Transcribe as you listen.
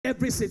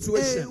every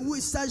situation. The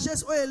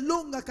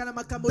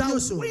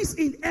wins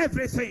in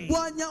everything.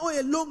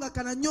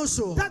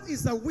 That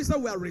is the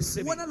wisdom we are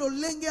receiving. In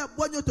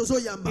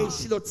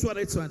Shiloh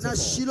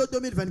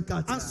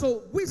 2024. And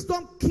so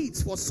wisdom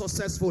keys for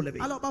successful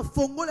living.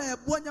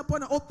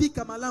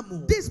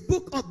 This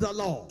book of the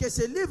law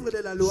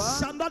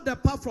shall not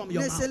depart from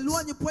your mouth.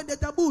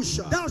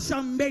 Thou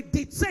shalt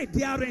meditate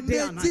therein day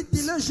and night,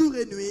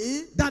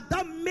 that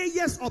thou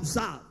mayest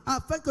observe.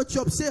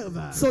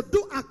 So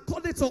do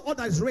according to all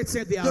that is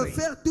written therein.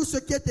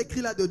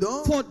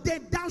 For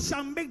then thou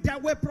shalt make thy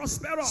way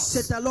prosperous.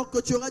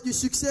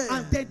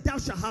 And then thou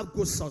shalt have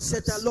good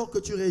success.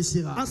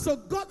 And so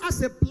God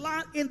has a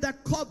plan in the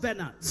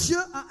covenant.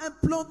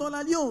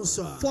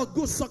 For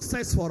good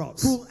success for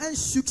us. And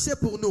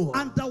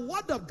the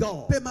word of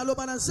God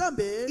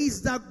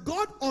is the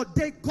God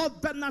ordained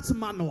covenant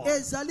manual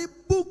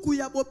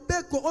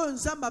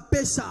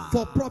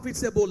for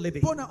profitable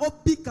living.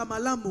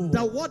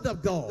 The word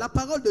of God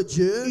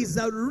is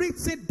a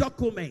written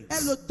document.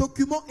 Is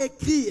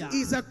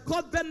a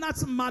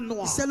covenant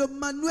manual.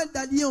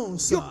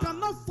 You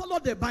cannot follow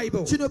the Bible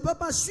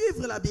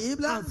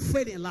and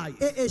fail in life.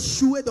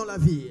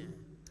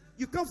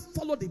 You can't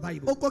follow the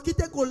Bible and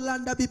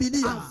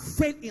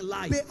fail in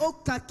life. You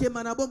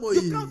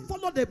can't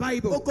follow the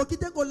Bible and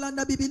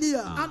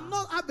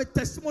not have a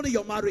testimony in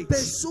your marriage. You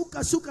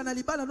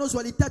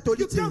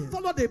can't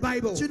follow the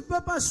Bible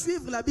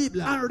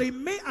and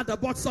remain at the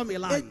bottom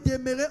in life.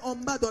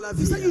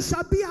 He said you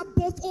shall be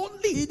above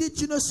only.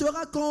 You shall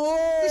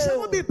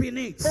not be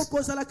beneath. That's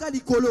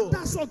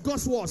what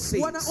God's word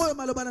says. And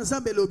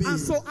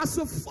so as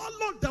you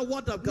follow the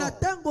word of God,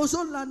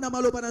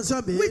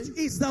 which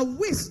is the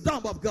wisdom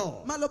of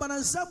God,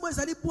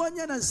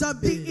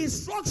 the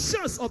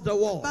instructions of the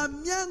word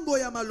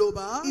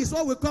is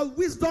what we call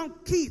wisdom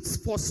keys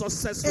for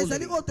successful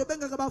living.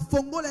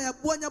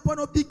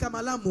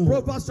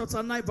 Proverbs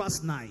chapter 9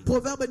 verse 9.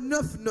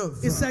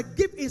 It said,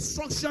 give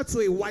instruction to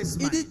a wise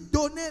man. Give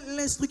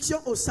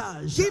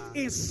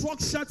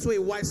instruction to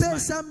a wise man,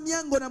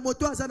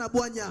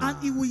 and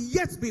he will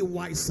yet be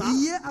wiser.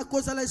 Teach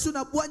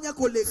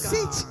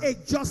a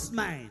just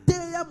man,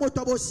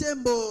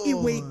 he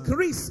will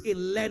increase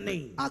in learning.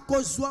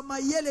 Proverbs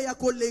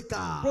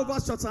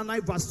chapter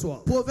 9 verse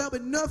 12. We're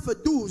going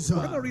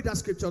to read that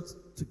scripture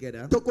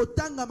together.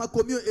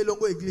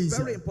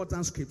 Very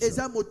important scripture.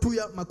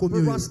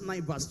 Proverbs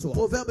 9 verse 12.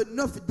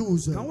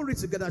 Can we read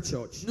together,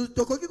 church? 1,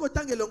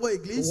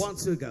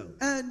 2, go.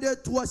 1, 2,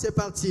 3, c'est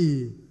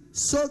parti.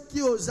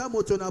 Soki oza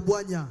moto na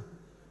bwanya,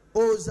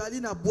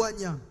 ozali na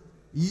bwanya,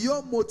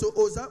 yo moto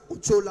oza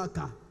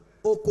ucholaka,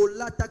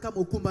 okolataka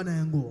mokumba na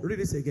yango. Read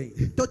this again.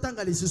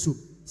 Totanga lisusu.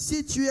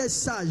 Si tu es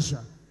sage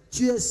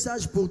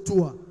pour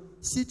toi.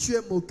 Si tu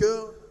es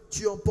moqueur,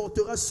 tu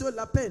emporteras seul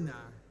la peine.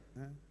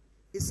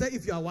 He said,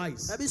 if you are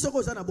wise,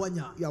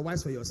 you are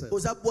wise for yourself.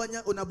 If you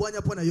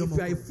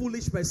are a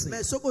foolish person, you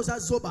are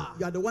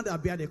the one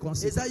that bear the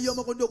consequences.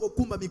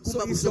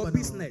 So it's your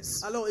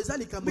business.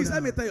 Please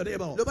let me tell your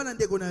neighbor,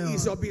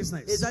 it's your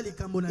business.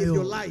 If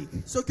you like,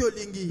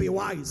 be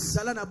wise.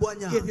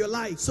 If you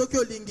like,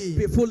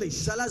 be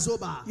foolish.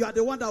 You are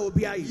the one that will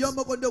bear it.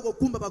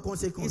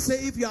 He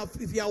said, if you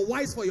are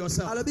wise for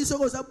yourself, you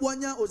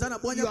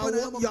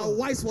are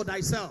wise for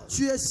thyself. If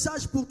you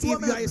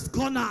are a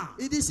scorner,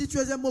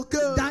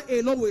 that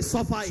alone will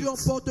suffer it.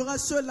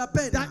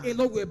 That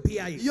alone will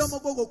bear it. So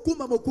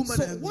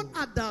what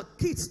are the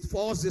keys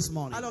for us this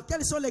morning? What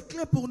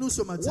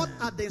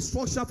are the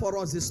instructions for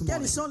us this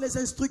morning? If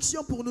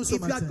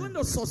you are going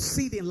to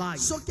succeed in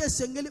life, what are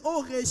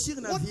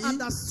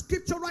the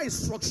scriptural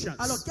instructions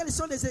that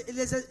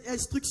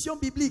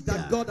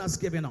God has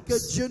given us?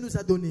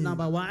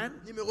 Number 1,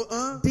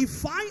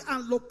 define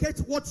and locate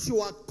what you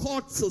are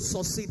called to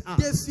succeed at.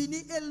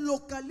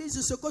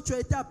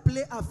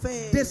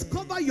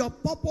 Discover your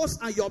purpose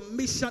and your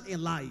mission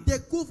in life.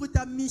 Découvre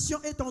ta mission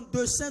et ton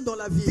dessein dans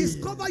la vie.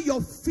 Discover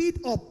your field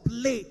of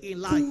play in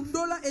life. You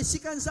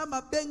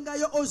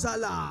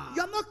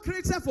are not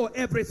created for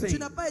everything. Tu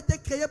n'as pas été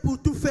créé pour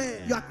tout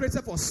faire. You are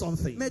created for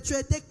something. Mais tu as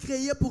été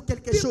créé pour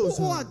quelque People chose.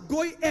 who are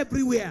going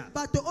everywhere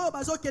are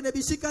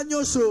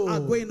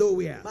going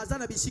nowhere.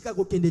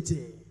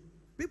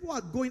 People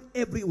are going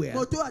everywhere.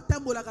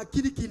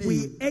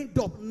 We end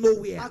up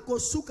nowhere.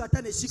 So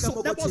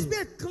there must be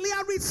a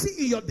clarity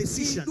in your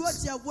decisions.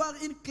 Proverbs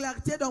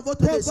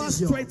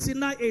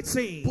 29:18.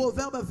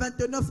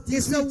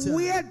 It says,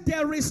 where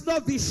there is no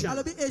vision,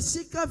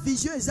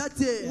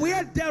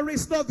 where there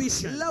is no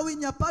vision,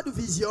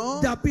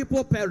 the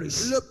people perish.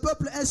 So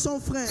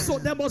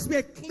there must be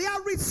a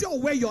clarity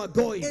of where you are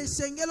going.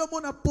 Every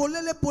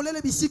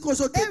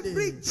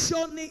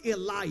journey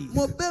in life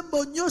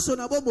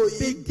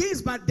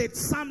begins by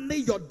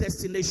determining your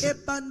destination.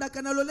 From the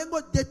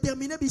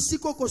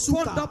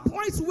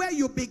point where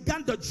you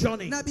began the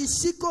journey,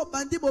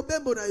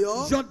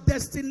 your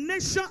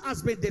destination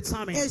has been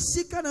determined. You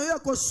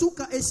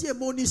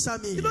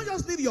don't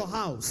just leave your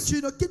house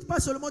and they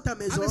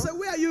say,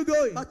 where are you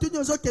going?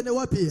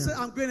 Say,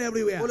 I'm going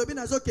everywhere.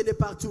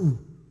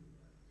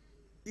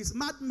 It's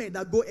madmen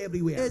that go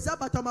everywhere.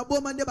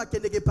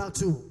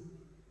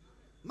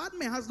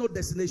 Madmen has no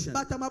destination.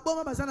 I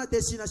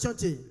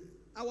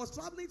was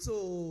traveling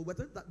to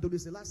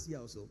Dolise last year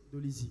also.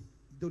 Dolise.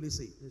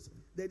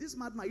 There's this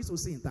madman I used to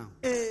see in town.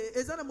 I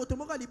see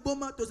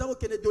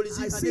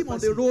him on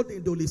the road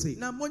in Dolise.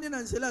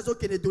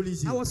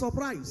 I was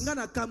surprised.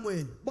 But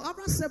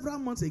after several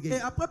months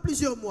again, I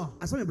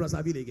saw him in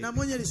Brazzaville again.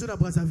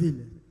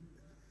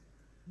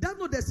 There's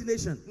no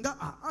destination.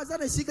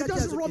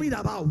 Just roaming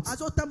about.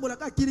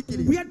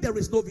 Where there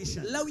is no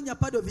vision,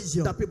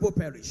 the people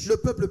perish. So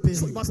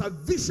you must have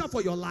vision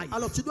for your life.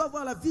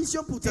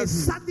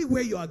 Exactly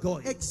where you are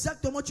going. That's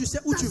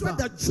where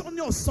the journey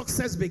of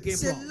success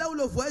begins from.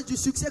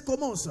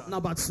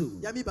 Number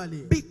 2,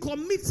 be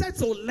committed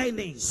to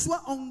learning.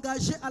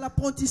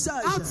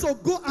 How to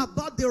go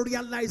about the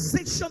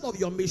realization of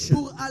your mission.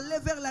 Life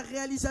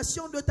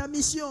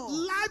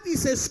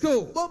is a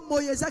school.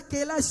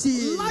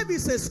 Life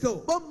is a school.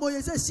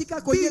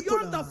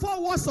 Beyond the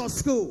 4 walls of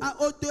school, life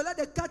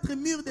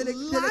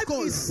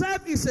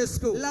itself is a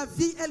school.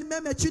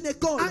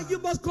 And you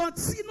must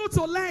continue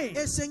to learn.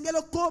 It's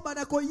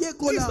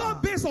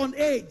not based on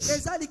age.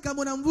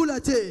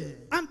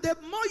 And the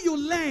more you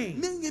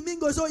learn,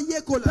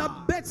 the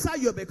better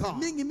you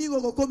become.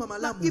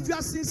 Now, if you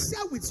are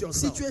sincere with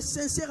yourself, you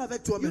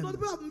know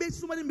people have made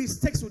so many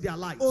mistakes with their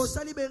lives.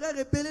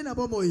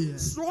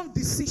 Strong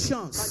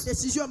decisions,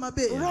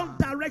 wrong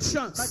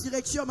directions,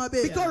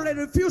 because they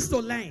refuse to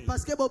learn.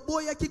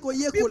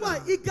 People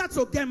are eager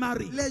to get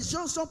married. They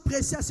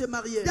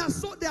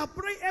are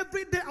praying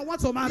every day, I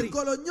want to marry.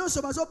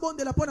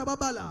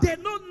 They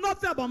know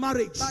nothing about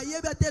marriage.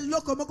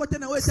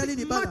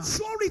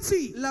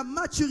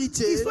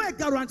 Maturity is not a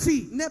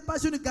guarantee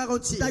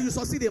that you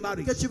succeed in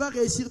marriage.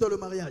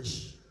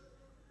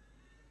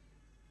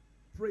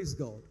 Praise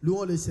God.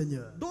 Louons le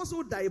Seigneur. Those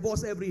who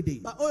divorce every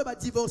day, they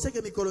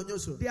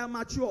are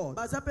mature.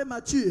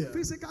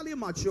 Physically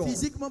mature. But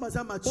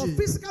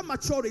physical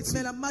maturity,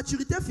 mais la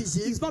maturité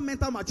physique, is not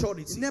mental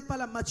maturity. N'est pas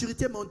la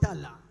maturité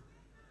mentale.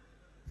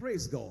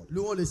 Praise God.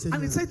 Louons le Seigneur.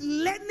 And it said,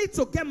 learning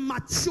to get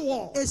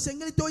mature. So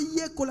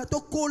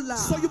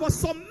you must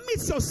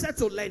submit yourself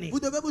to learning. Vous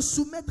devez vous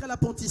soumettre à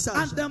l'apprentissage.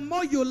 And the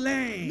more you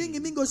learn,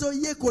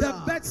 the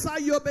better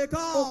you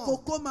become.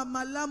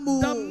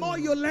 The more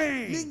you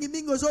learn.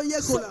 So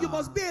you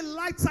must be a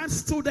lifetime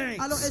student.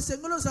 Even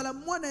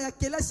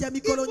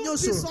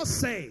Jesus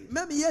said,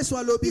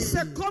 he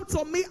said, come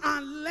to me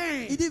and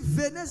learn.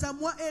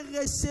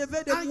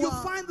 And you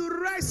find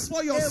rest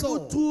for your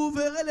soul. So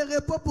there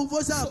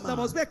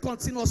must be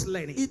continuous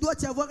learning. Il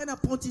doit y avoir un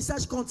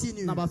apprentissage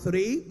continu. Number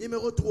 3,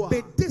 numéro 3.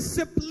 Be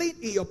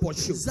disciplined in your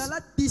pursuits. Be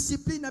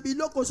disciplined in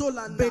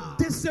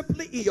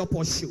your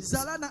pursuits.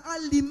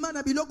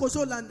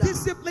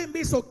 Discipline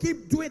means to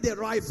keep doing the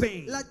right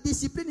thing. La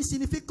discipline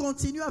signifie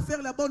continuer à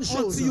faire la bonne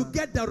chose. Until you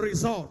get the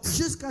results.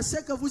 Jusqu'à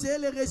ce que vous ayez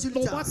les résultats.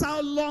 No matter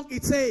how long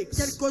it takes.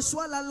 Quelle que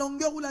soit la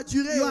longueur ou la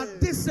durée. You are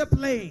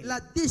disciplined. La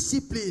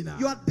discipline.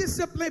 You are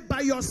disciplined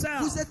by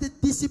yourself. Vous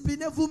êtes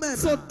discipliné vous-même.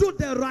 So do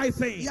the right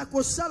thing.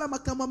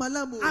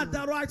 At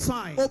the right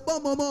time. Au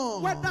bon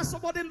moment. Whether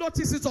somebody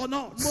notices it or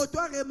not. Ou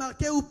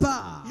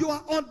pas. You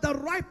are on the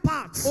right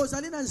path.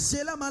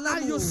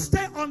 And you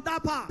stay on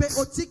that path. You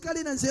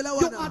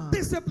are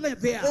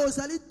disciplined there.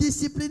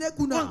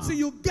 Until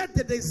you get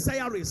the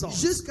desired result.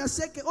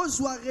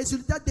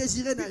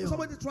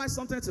 Somebody try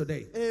something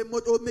today. And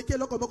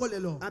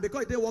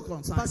because it didn't work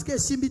on time,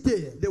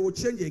 they will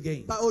change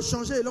again. They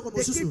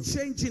keep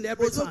changing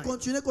every time.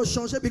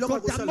 Because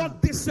they are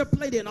not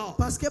disciplined enough.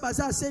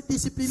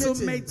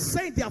 To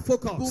maintain their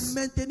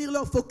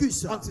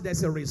focus until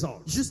there's a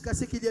result.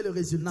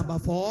 Number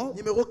 4,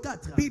 numéro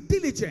 4. Be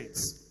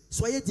diligent.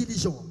 Soyez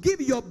diligent.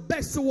 Give your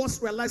best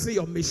towards realizing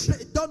your mission.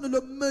 Donne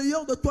le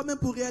meilleur de toi-même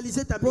pour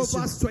réaliser ta mission.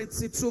 Proverbs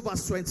 22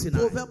 verse 29.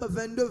 Proverbe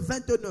 22,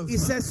 29. It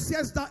says,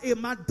 "Seest thou a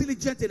man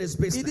diligent in his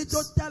business? He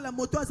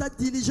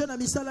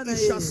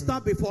shall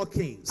stand before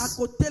kings.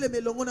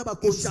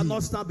 He shall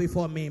not stand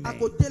before men."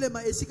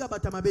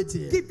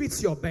 Give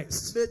it your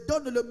best.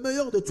 Donne le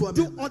meilleur de toi-même.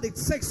 Do all it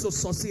takes to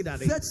succeed at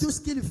it. Fais tout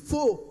ce qu'il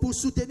faut pour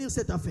soutenir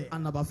cette affaire.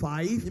 And number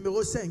 5.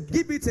 Numéro 5.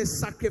 Give it a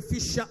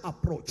sacrificial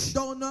approach.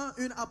 Donne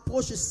une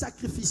approche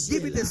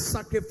sacrificielle. Give it a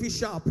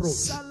sacrificial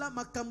approach.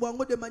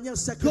 De manière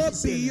go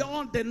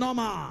beyond the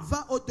normal.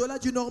 Va au-delà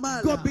du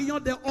normal. Go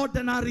beyond the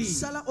ordinary.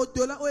 Sacrifice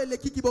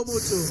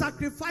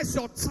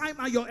your time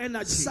and your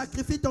energy.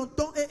 Sacrifie ton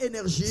temps et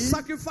énergie.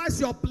 Sacrifice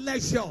your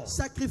pleasure.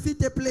 Sacrifie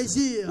tes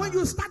plaisirs. When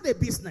you start a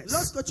business,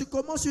 lorsque tu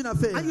commences une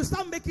affaire, and you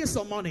start making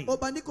some money,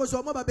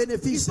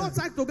 it's not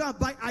time to go and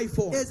buy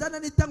iPhone. It's not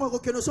time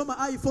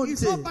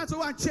to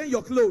go and change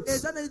your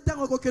clothes.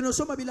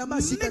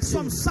 Make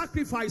some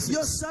sacrifices.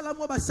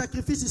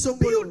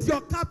 Build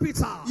your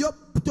capital.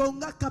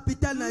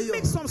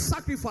 Make some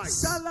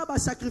sacrifice.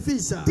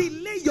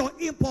 Delay your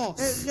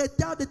impulse.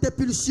 Retarde tes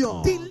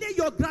pulsions. Delay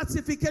your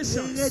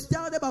gratifications.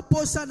 retarde ba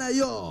posa na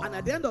yo. And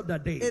at the end of the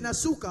day,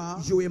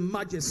 Enasuka you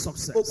emerge a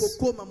success.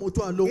 okokoma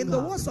moto alonga. In the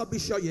words of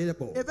Bishop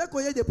Yedepo,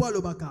 Eveko yedepo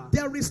alobaka.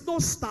 there is no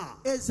star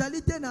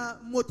Ezalite na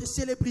moto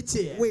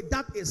célébrité.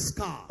 without a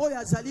scar. Oyo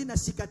azali na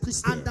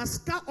cicatrice. And the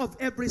scar of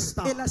every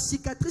star Et la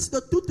cicatrice de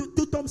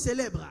tout homme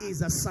célèbre.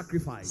 is a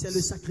sacrifice. C'est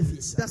le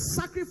sacrifice. The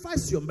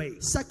sacrifice you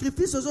make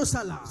Sacrifice aux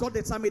sala. so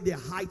determine the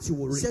height you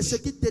will reach. C'est ce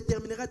qui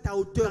déterminera ta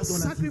hauteur The dans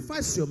la vie.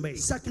 sacrifice you make.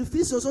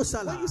 Sacrifice aux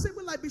sala. When you say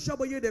well, like Bishop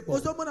Oyedepo,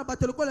 Ozomona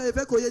batoloko la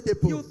eveko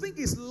yedepo. you think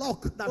it's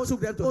luck that took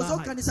them to that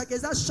height. Ozokanisa ke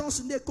eza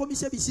chance nde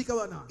komise bisika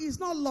wana. It's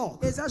not luck.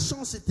 Eza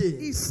chance te.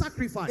 It's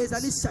sacrifice.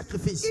 Ezali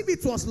sacrifice. If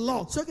it was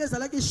luck, Soki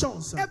ezalaki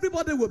chance.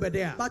 everybody will be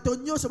there. Bato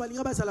nyonso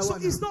balinga bazala So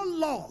wana. it's not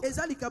luck.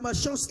 Ezali kama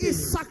chance te.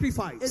 It's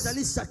sacrifice. Ezali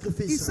He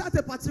sacrifice. set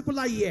a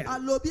particular year.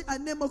 Alobi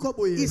ane moko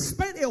boye. He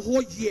spent a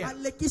whole year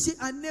Alekisi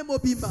ane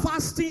mobimba.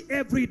 fasting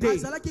every day.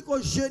 Azalaki ko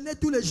jeûner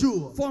tous les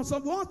jours. For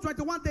some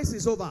 121 days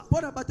is over.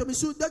 Pona bato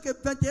misu dès que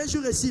 21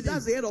 jours esili.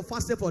 That's the end of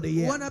fasting for the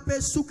year. Wana pe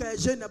suka ya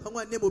jeûne na bango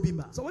ane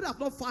mobimba. So when they have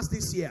not fasted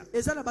this year,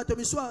 Eza na bato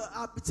misu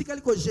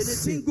atikali ko jeûner te.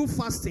 single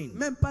fasting,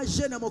 Même pas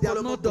jeûne na They have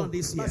mokolo not moko. done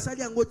this year. Basali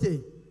yango te.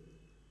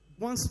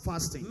 once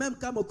fasting, Même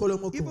ka mokolo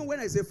moko. even when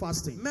I say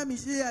fasting, Même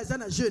ici eza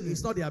na jeûne.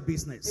 it's not their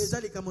business.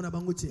 Ezali kamo na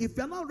bango te. If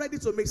you're not ready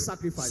to make Si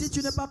sacrifices,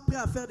 tu n'es pas prêt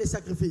à faire des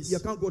sacrifices, you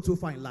can't go too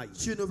far in life.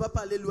 tu ne vas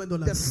pas aller loin dans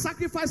la The vie.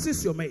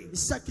 sacrifices you make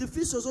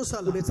Sacrifice aux will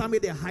osala. determine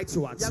the heights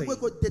you attain. Yango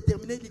ko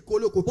déterminer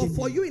likolo ko But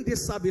for kende. you in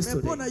this service Mais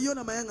today, pona yo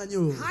na mayanga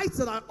nyo. heights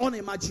that are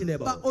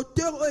unimaginable, Ba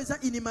hauteur o eza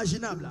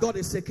inimaginable. God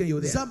is taking you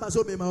there. Zamba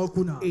zo mema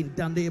okuna. In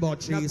the name of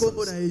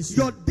kombo na Jesus. Yesu.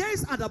 Your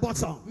days at the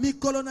bottom,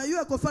 Mikolo na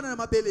yo ekofana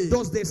na mabele.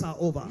 those days are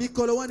over.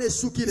 Mikolo wana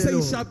esuki Say you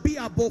lelo. shall be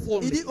above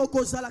only. Idi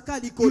okozala ka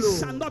You likolo.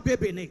 shall not be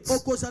beneath.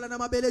 Okozala na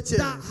mabele te.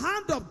 The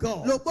hand of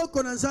God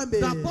Loboko na Nzambe.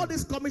 that brought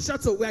this commission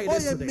to where it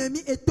is Oye today,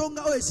 memi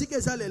etonga o esika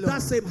eza lelo.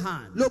 that same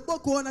hand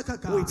Loboko wana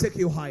kaka. will take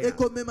you higher.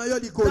 Ekomema yo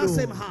likolo. That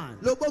same hand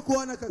Loboko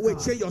wana kaka. will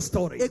change your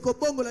story.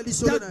 Ekobongola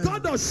lisolo The na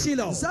God yo. of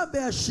Shiloh Nzambe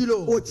ya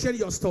Shilo. will change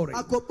your story.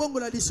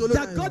 Akobongola lisolo The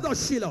na God yo. of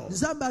Shiloh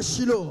Nzambe ya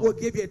Shilo. will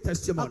give you a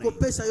testimony.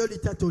 Akopesa yo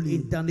litatoli.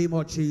 In the name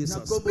of Jesus.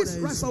 kombo Please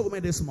na rise Yesu. up with me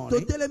this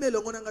morning Toteleme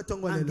elongo na nga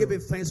tongo and give lelo.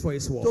 him thanks for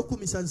his word.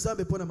 Tokumisa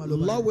Nzambe pona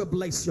maloba. Lord will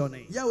bless your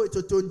name. Yawe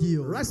totondi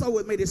yo. Rise up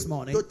with me this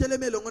morning.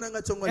 Toteleme elongo na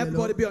nga tongo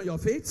Everybody lelo. be on your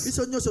feet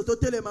Biso nyonso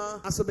totelema.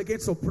 as we begin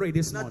to pray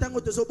this Na morning. tango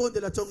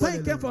tozobondela tongo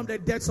Thank him lelo. from the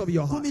depths of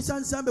your heart. Kumisa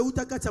Nzambe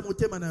utakata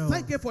motema na yo.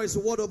 Thank him for his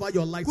word over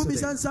your life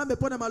Kumisa today. Nzambe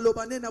pona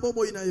maloba ne na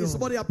bomoyi na yo. Is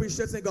somebody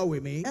appreciating God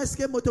with me? Est-ce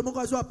que moto moko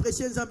azo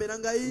apprécier Nzambe na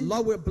ngai?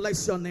 Lord will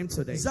bless your name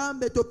today.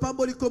 Nzambe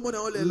topamboli kombo na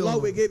yo lelo.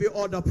 Lord will give you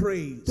all the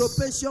praise.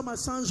 Topesi yo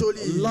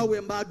masanjoli. Lord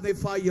will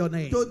magnify your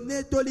name.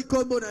 Tonetoli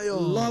kombo na yo.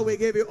 Lord will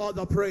give you all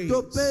the praise.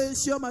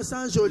 Topesi yo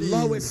masanjoli.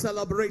 Lord will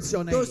celebrate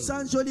your name.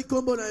 Tosanjoli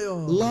kombo na yo.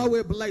 Lord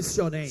will bless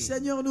your name.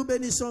 Seigneur, nous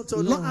bénissons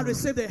ton Lord, nom. I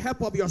receive the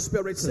help of your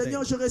spirit today.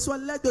 Seigneur, je reçois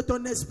l'aide de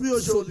ton esprit So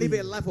aujourd'hui live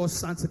a life of pour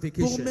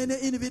sanctification. mener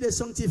une vie de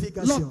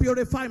sanctification. Lord,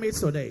 purify me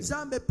today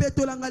Nzambe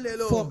petolanga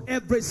lelo. from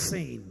every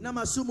sin. Na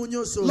masumu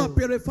nyonso. Lord,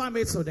 purify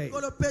me today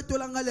Kolo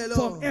petolanga lelo.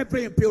 from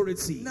every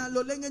impurity. Na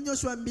lolenge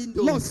nyonso ya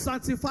mbindo. Lord,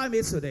 sanctify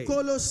me today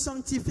Kolo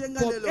sanctifie nga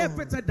from lelo.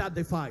 everything that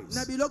defies.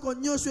 Na biloko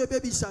nyonso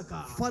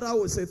ebebisaka. Father, I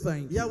will say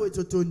thank you. Yawe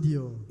totondi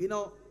yo. You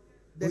know,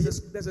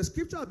 there's a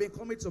scripture I've been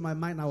coming to my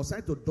mind. I was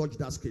trying to dodge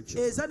that scripture.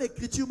 Eza na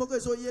écriture moko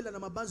ezoyela na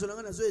mabanzo na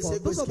nga nazo For essayer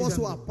those of us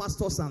who are ko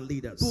pastors and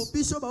leaders, pour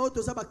biso ba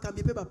oto za ba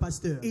kambi pe ba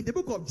pasteur. in the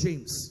book of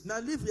James, Na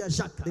livre ya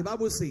Jacques. the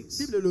Bible says,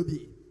 Bible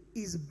lobi.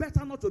 it's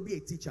better not to be a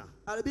teacher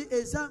Alobi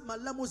eza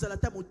malamu zala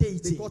ta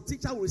motei te. because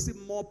teacher will receive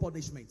more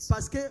punishment.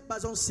 Parce que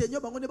bas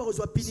enseignants bango ne ba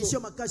kozwa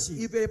punition makasi.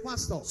 If you're a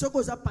pastor, Soko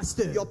oza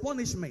pasteur. your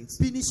punishment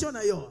Punition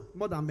na yo.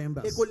 more than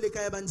members. Ekoleka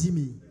ya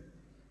bandimi.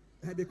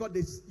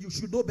 Because you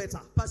should know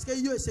better. Parce que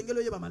yo esengelo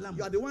yeba malamu.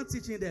 You are the one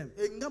teaching them.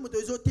 Nga moto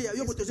ezote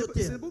yo moto It's in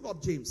ezote. the book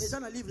of James. Eza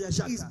na livre ya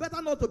Jacques. It's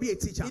better not to be a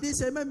teacher. Il dit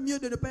c'est même mieux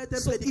de ne pas être un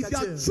So if you are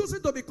prédicateur.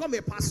 choosing to become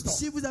a pastor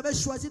Si vous avez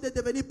choisi de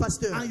devenir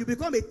pasteur and you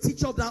become a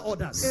teacher of that et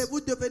others,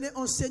 vous devenez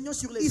enseignant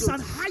sur les it's an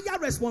autres, higher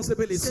c'est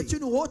responsibility.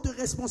 une haute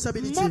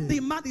responsabilité. More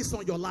demand is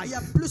on your Il life. y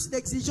a plus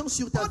d'exigences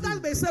sur ta Others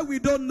vie. may say we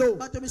don't know,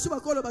 Bato misu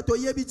bakolo bato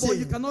yebi but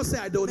you te. cannot say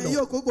I don't Mais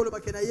know. yo kokolo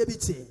bakena yebi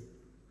te.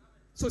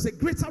 So it's a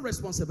greater C'est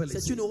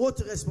responsibility. une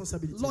haute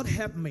responsabilité. Lord,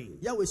 help me.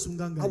 Yahweh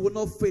sunganga. I will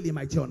not fail in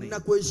my journey. Na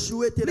ko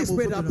échouer te na Please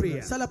pray that bokono.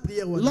 prayer. Ça la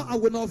prière Lord, wana. I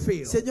will not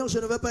fail. Seigneur, je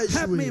ne vais pas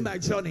Help me in échouer. my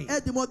journey.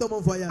 Aide-moi dans mon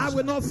voyage. I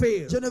will not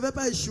fail. Je ne vais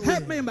pas échouer.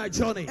 Help me in my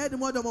journey.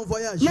 Aide-moi dans mon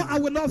voyage. Lord, I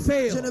will not Je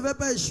fail. ne vais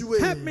pas échouer.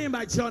 Help me in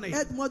my journey.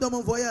 Aide-moi dans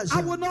mon voyage.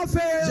 I will not Je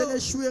fail.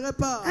 n'échouerai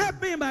pas.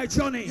 Help me in my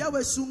journey.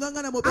 Yahweh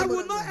sunganga na I mobembo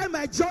will not nanga. end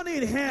my journey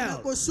in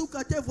hell.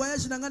 Nakosuka te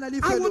voyage nanga na I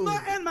will lifelo.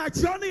 not end my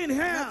journey in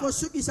hell.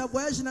 Nakosuki sa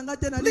voyage nanga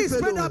te na Please pray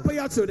lifelo. that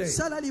prayer today.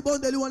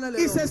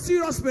 It's a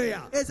serious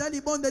prayer.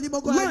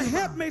 Lord,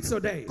 help me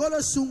today.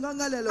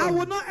 I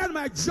will not end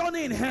my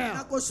journey in hell.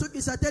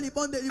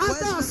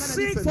 After I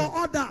sing for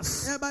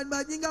others,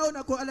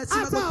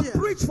 after I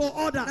preach for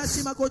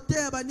others,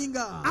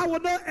 I will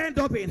not end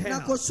up in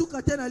hell.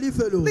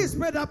 Please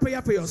pray that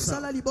prayer for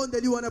yourself.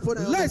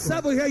 Let's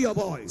have hear your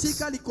voice.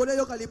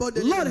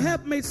 Lord,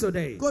 help me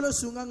today.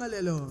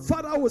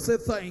 Father, I will say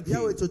thank you.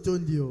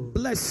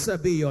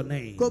 Blessed be your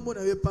name.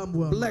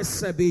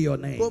 Blessed be your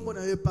name.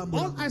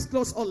 All eyes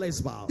closed, all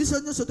legs bowed.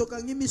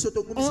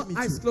 All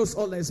eyes closed,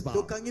 all legs bowed.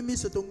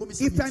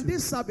 If you're in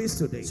this service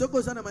today,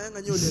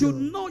 you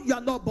know you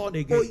are not born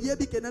again.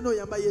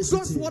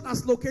 God's word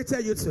has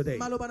located you today.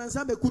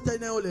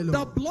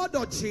 The blood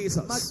of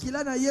Jesus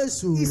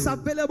is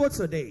available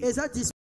today